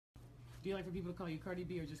Do you like for people to call you Cardi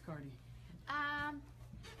B or just Cardi? I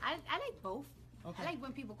like both. Okay. I like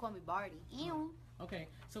when people call me Barty. Ew. Okay,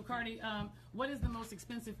 so Cardi, what is the most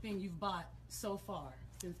expensive thing you've bought so far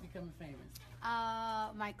since becoming famous?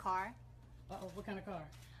 My car. Uh-oh, what kind of car?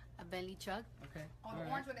 A Bentley truck. Okay. On the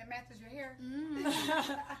orange one that matches your hair.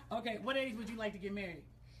 Okay, what age would you like to get married?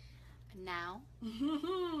 Now.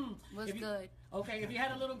 What's If you- good? Okay, if you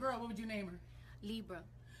had a little girl, what would you name her? Libra.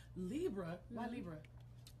 Libra? Why Libra?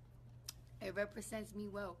 It represents me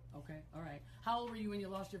well. Okay, all right. How old were you when you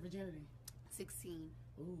lost your virginity? 16.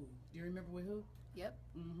 Ooh, do you remember with who? Yep.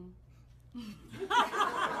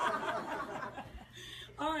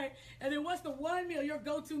 All right, and then what's the one meal, your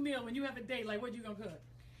go-to meal when you have a date? Like, what you gonna cook?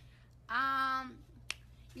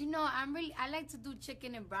 You know, I like to do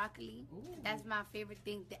chicken and broccoli. Ooh. That's my favorite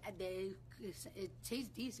thing. It tastes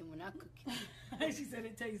decent when I cook it. She said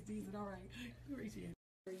it tastes decent. All right, appreciate it.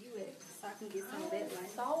 Where you at? So I can get some of that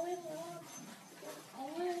light.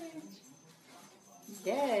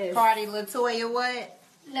 Yes. Cardi, Latoya, what?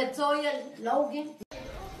 Latoya Logan.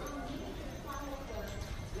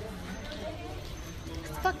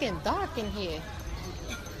 It's fucking dark in here.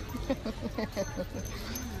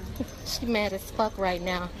 She mad as fuck right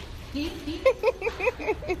now.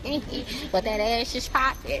 But that ass is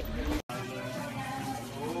popping.